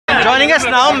Joining us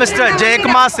now, Mr.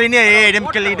 Jayakumar, senior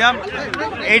AIADMK leader.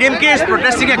 AIADMK is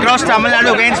protesting across Tamil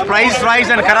Nadu against price rise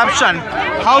and corruption.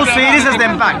 How serious is the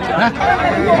impact?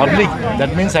 Public,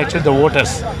 that means actually the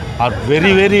voters are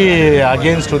very, very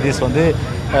against to this one. The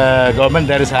government,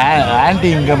 there is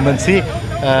anti-incumbency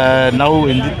now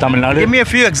in Tamil Nadu. Give me a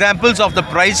few examples of the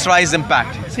price rise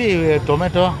impact. See,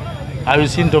 tomato. Have you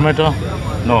seen tomato?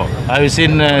 No. Have you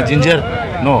seen ginger?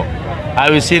 No.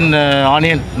 Have you seen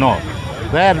onion? No.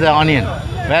 Where the onion?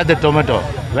 Where the tomato?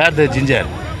 Where the ginger?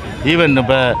 Even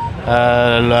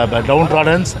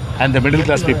downtrodden and the middle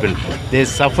class people, they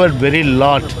suffered very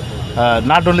lot.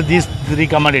 Not only these three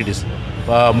commodities,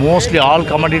 mostly all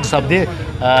commodities of the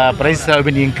prices have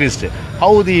been increased.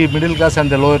 How the middle class and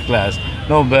the lower class,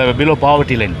 no, below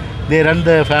poverty line, they run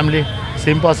the family? It's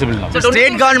impossible now. So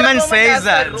state government says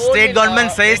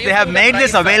they have made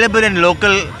this available in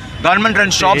local government-run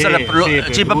shops at a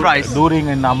cheaper price. During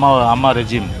in Amma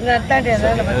regime,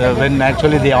 when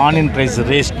actually the onion price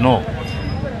raised, no.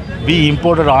 We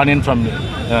imported onion from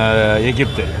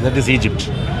Egypt, that is Egypt.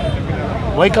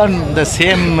 Why can't the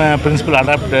same principle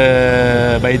adapt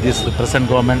by this present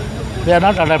government? They are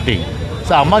not adapting.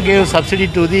 So Amma gave subsidy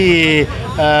to the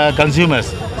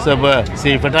consumers. So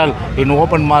see, if at all in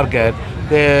open market,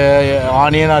 the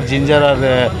onion or ginger or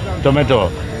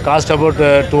tomato cost about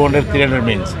 200-300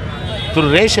 means.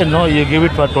 Through ration, no, you give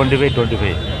it for 25.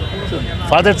 So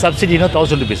for that subsidy,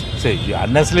 1,000 rupees. Say, you are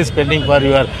unnecessarily spending for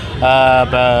your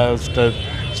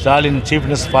Stalin, Chief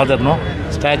Minister's father, no,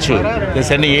 statue. They're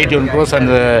sending 81 crores and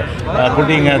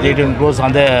putting the 81 crores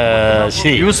on the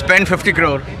sheet. You spend 50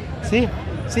 crore. See,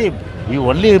 you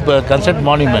only construct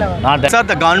monument. Not Sir,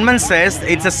 the government says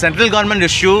it's a central government's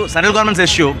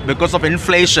issue because of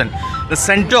inflation. The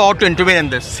centre ought to intervene in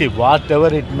this. See,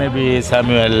 whatever it may be,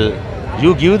 Samuel,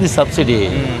 you give the subsidy.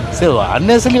 So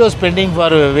unnecessarily you are spending for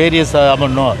various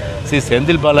amount. No, see,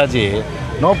 Sendil Balaji,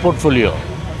 no portfolio.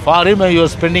 For him, you are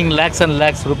spending lakhs and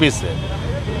lakhs rupees.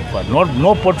 For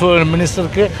no portfolio minister,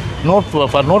 no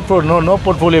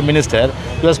portfolio minister,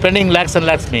 you are spending lakhs and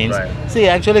lakhs means. Right. See,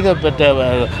 actually,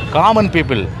 common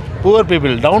people, poor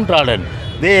people, downtrodden,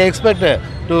 they expect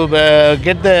to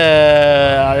get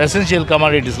the essential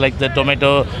commodities like the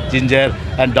tomato, ginger,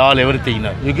 and dal, everything.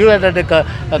 You give it at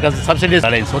a subsidies.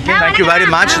 Okay? Thank you very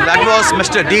much. That was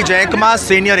Mr. D Jayakumar,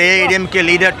 senior AIADMK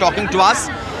leader, talking to us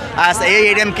as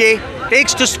AIADMK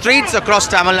takes to streets across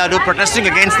Tamil Nadu protesting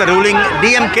against the ruling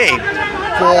DMK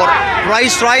for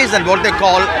price rise and what they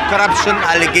call corruption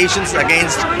allegations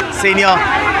against senior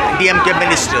DMK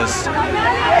ministers.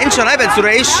 In Chennai with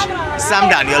Suresh, Sam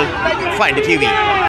Daniel, Find TV.